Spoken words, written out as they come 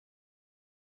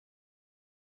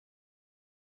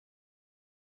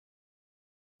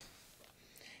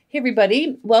Hey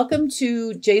everybody, welcome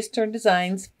to Shorten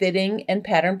Designs Fitting and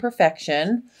Pattern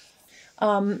Perfection.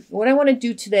 What I want to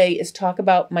do today is talk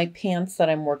about my pants that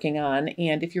I'm working on.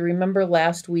 And if you remember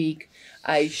last week,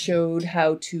 I showed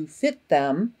how to fit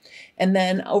them. And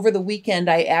then over the weekend,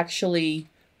 I actually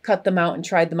cut them out and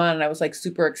tried them on, and I was like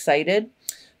super excited.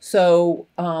 So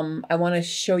I want to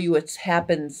show you what's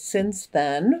happened since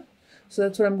then. So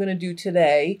that's what I'm going to do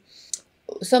today.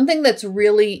 Something that's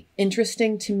really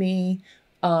interesting to me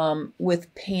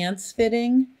with pants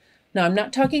fitting. Now, I'm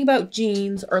not talking about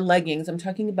jeans or leggings. I'm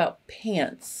talking about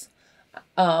pants.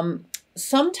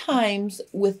 Sometimes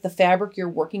with the fabric you're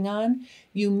working on,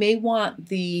 you may want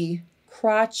the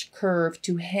crotch curve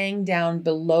to hang down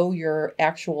below your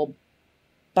actual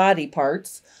body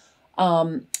parts.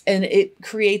 And it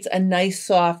creates a nice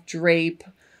soft drape.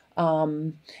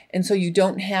 And so you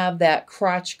don't have that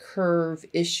crotch curve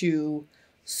issue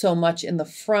so much in the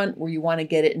front where you want to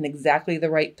get it in exactly the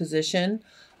right position.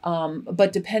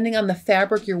 But depending on the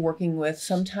fabric you're working with,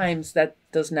 sometimes that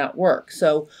does not work.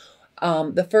 So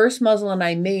the first muslin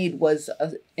I made was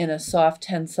in a soft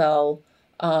tensile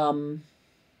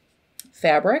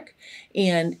fabric,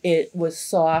 and it was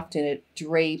soft and it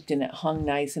draped and it hung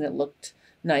nice and it looked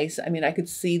nice. I mean, I could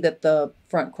see that the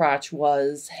front crotch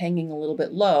was hanging a little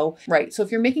bit low. Right, so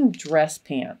if you're making dress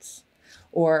pants,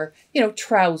 or,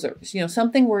 trousers,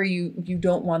 something where you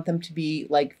don't want them to be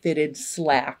like fitted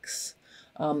slacks.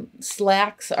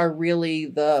 Slacks are really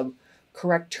the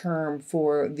correct term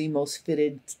for the most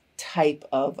fitted type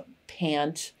of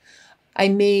pant. I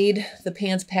made the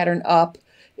pants pattern up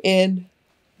in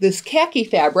this khaki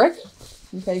fabric.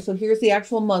 Okay, so here's the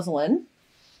actual muslin.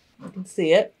 You can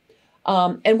see it.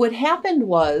 And what happened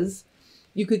was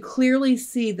you could clearly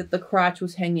see that the crotch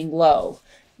was hanging low.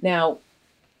 Now,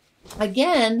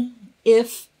 again,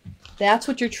 if that's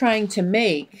what you're trying to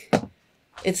make,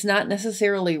 it's not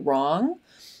necessarily wrong,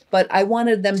 but I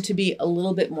wanted them to be a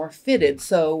little bit more fitted,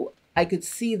 so I could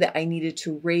see that I needed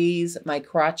to raise my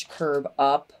crotch curve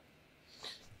up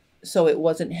so it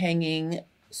wasn't hanging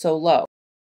so low.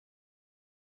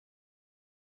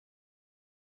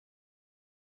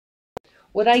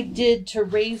 What I did to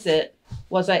raise it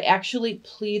was I actually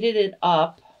pleated it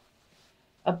up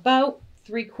about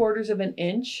 3/4 of an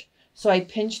inch. So I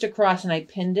pinched across and I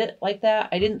pinned it like that.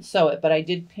 I didn't sew it, but I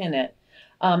did pin it.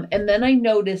 And then I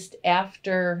noticed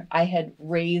after I had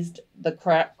raised the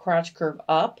crotch curve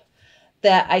up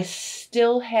that I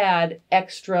still had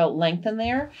extra length in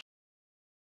there.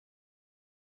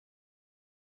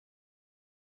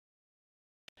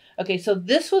 Okay, so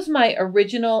this was my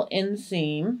original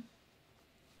inseam.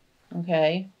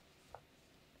 Okay.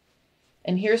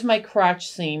 And here's my crotch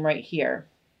seam right here.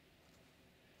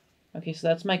 Okay, so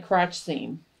that's my crotch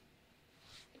seam.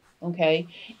 Okay,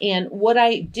 and what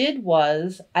I did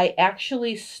was I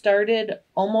actually started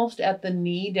almost at the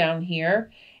knee down here,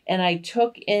 and I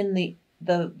took in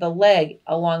the leg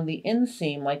along the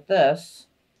inseam like this,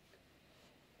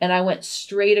 and I went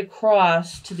straight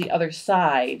across to the other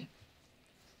side.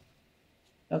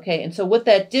 Okay, and so what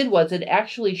that did was it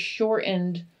actually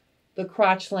shortened the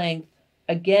crotch length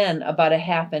again about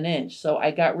 1/2 inch. So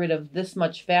I got rid of this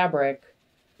much fabric.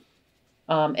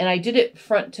 And I did it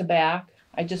front to back.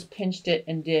 I just pinched it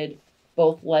and did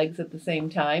both legs at the same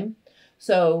time.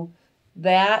 So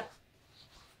that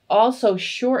also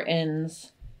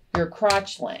shortens your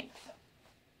crotch length.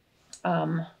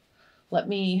 Let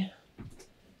me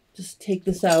just take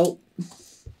this out.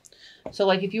 So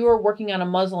like if you were working on a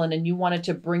muslin and you wanted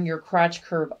to bring your crotch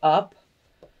curve up,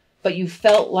 but you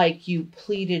felt like you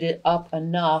pleated it up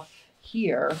enough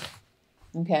here,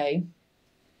 okay,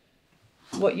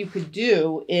 what you could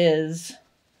do is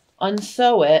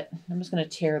unsew it. I'm just going to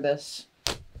tear this.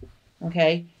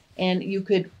 Okay. And you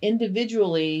could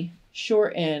individually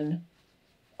shorten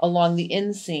along the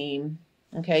inseam.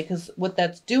 Okay. Because what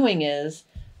that's doing is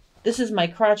this is my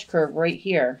crotch curve right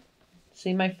here.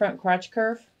 See my front crotch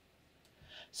curve?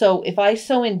 So if I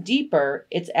sew in deeper,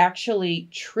 it's actually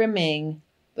trimming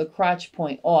the crotch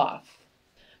point off.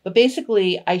 But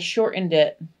basically I shortened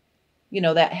it,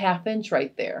 that 1/2 inch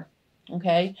right there.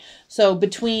 Okay, so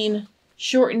between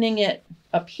shortening it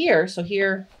up here, so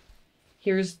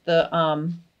here's the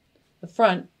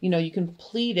front, you can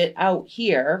pleat it out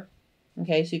here.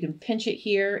 Okay, so you can pinch it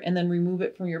here and then remove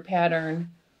it from your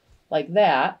pattern like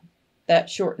that. That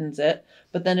shortens it,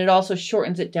 but then it also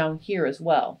shortens it down here as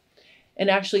well. And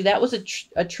actually that was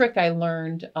a trick I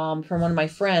learned from one of my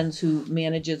friends who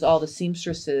manages all the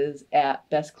seamstresses at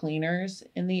Best Cleaners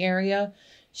in the area.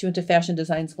 She went to fashion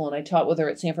design school, and I taught with her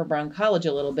at Sanford Brown College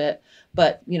a little bit.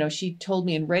 But, you know, she told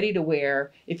me in ready to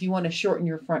wear, if you want to shorten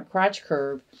your front crotch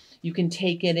curve, you can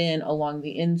take it in along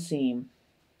the inseam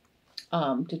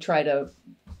to try to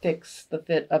fix the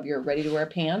fit of your ready to wear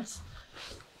pants.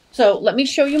 So let me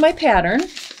show you my pattern.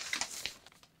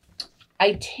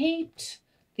 I taped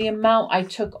the amount I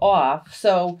took off.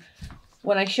 So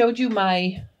when I showed you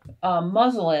my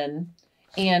muslin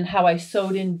and how I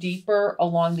sewed in deeper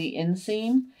along the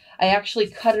inseam, I actually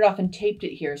cut it off and taped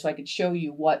it here so I could show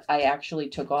you what I actually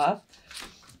took off.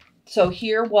 So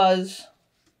here was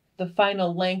the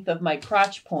final length of my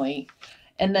crotch point.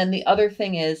 And then the other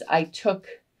thing is I took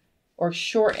or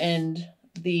shortened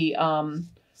the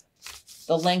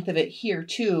length of it here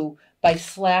too by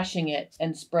slashing it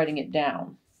and spreading it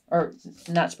down, or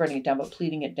not spreading it down, but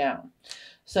pleating it down.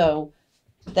 So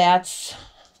that's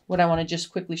what I want to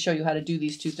just quickly show you how to do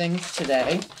these two things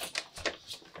today.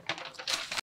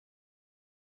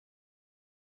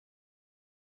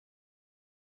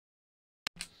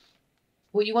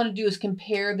 What you want to do is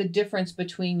compare the difference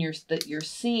between your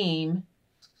seam,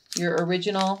 your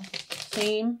original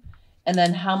seam, and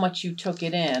then how much you took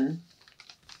it in.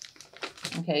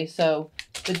 Okay, so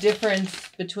the difference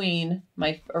between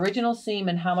my original seam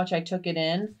and how much I took it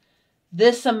in,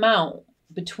 this amount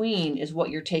between is what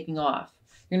you're taking off.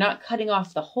 You're not cutting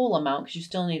off the whole amount because you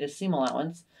still need a seam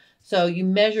allowance. So you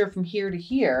measure from here to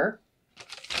here,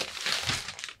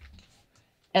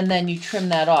 and then you trim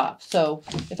that off. So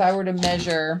if I were to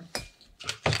measure,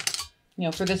 you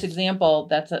know, for this example,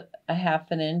 that's a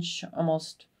half an inch,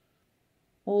 almost,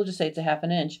 well, we'll just say it's a half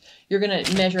an inch. You're going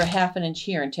to measure a half an inch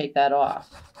here and take that off.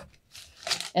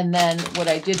 And then what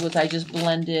I did was I just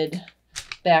blended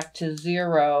back to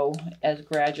 0 as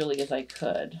gradually as I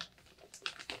could.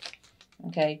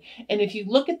 Okay, and if you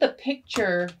look at the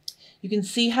picture, you can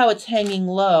see how it's hanging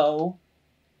low.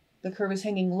 The curve is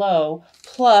hanging low,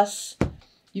 plus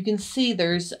you can see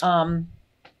there's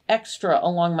extra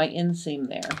along my inseam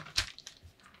there.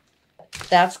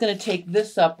 That's going to take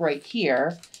this up right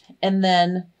here. And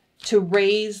then to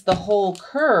raise the whole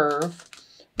curve,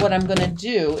 what I'm going to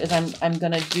do is I'm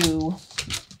going to do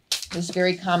this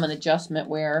very common adjustment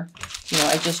where, you know,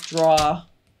 I just draw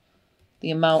the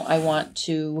amount I want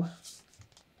to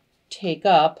take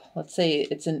up. Let's say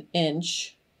it's an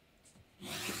inch.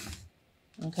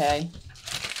 Okay.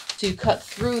 So you cut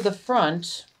through the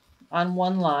front on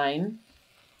one line.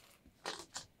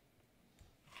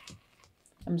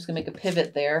 I'm just going to make a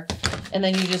pivot there. And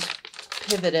then you just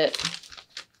pivot it.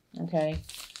 Okay.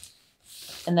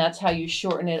 And that's how you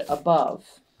shorten it above.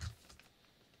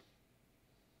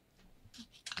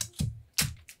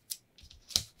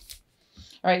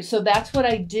 All right, so that's what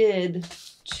I did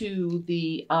to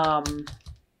the,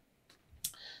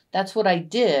 that's what I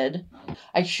did.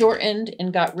 I shortened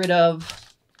and got rid of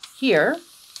here.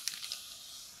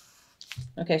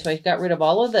 Okay, so I got rid of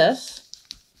all of this.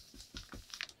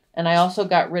 And I also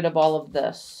got rid of all of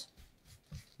this.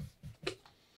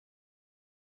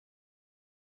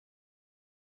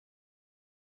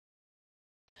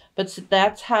 But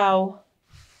that's how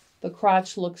the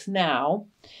crotch looks now.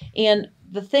 And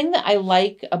the thing that I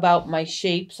like about my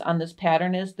shapes on this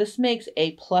pattern is this makes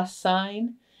a plus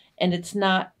sign and it's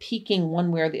not peaking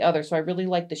one way or the other. So I really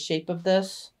like the shape of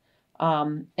this.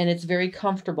 And it's very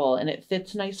comfortable and it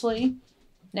fits nicely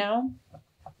now.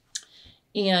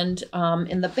 And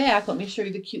in the back, let me show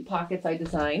you the cute pockets I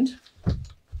designed. All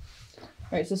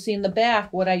right, so see in the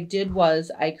back, what I did was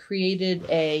I created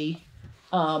a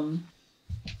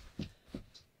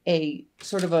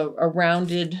sort of a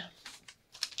rounded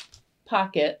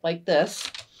pocket like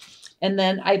this. And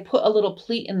then I put a little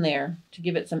pleat in there to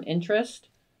give it some interest.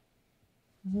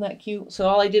 Isn't that cute? So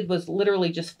all I did was literally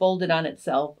just fold it on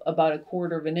itself about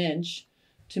 1/4 inch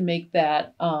to make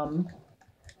that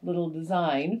little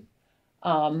design.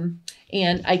 And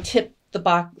I tipped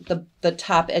the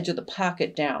top edge of the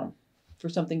pocket down for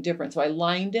something different. So I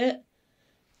lined it,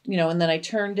 you know, and then I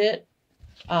turned it.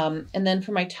 And then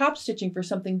for my top stitching for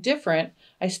something different,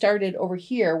 I started over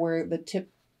here where the tip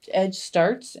edge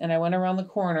starts and I went around the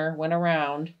corner, went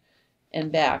around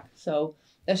and back. So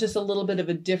that's just a little bit of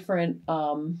a different,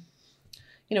 you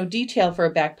know, detail for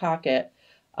a back pocket.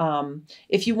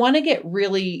 If you want to get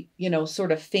really, you know,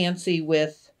 sort of fancy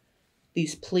with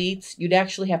these pleats, you'd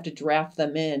actually have to draft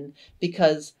them in,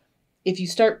 because if you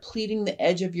start pleating the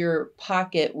edge of your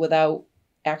pocket without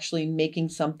actually making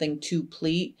something to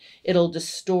pleat, it'll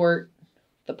distort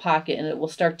the pocket and it will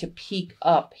start to peak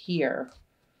up here.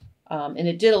 And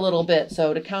it did a little bit.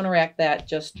 So to counteract that,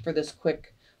 just for this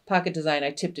quick pocket design,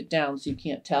 I tipped it down so you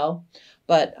can't tell.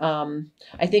 But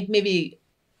I think maybe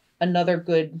another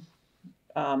good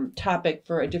topic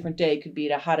for a different day could be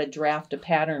to how to draft a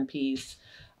pattern piece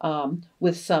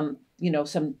with some,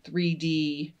 some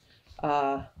 3D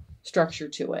structure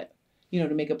to it,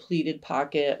 to make a pleated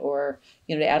pocket or,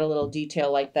 to add a little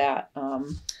detail like that.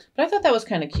 But I thought that was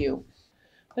kind of cute.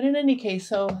 But in any case,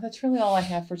 so that's really all I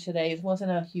have for today. It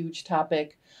wasn't a huge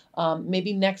topic.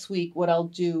 Maybe next week what I'll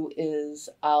do is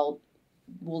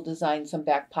we'll design some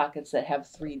back pockets that have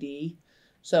 3D.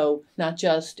 So not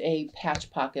just a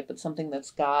patch pocket, but something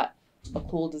that's got a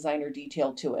cool designer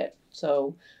detail to it.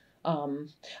 So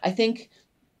I think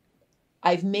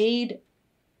I've made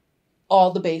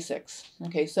all the basics.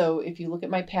 Okay, so if you look at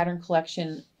my pattern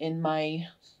collection in my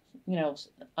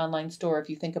online store, if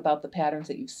you think about the patterns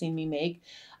that you've seen me make,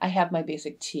 I have my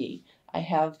basic tee, I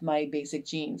have my basic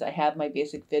jeans, I have my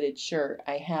basic fitted shirt,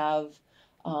 I have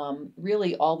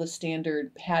really all the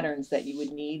standard patterns that you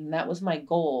would need. And that was my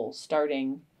goal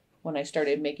starting when I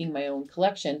started making my own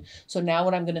collection. So now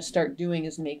what I'm going to start doing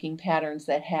is making patterns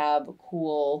that have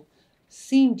cool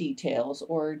seam details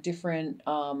or different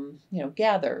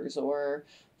gathers or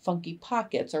funky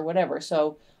pockets or whatever.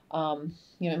 So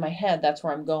in my head, that's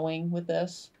where I'm going with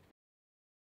this.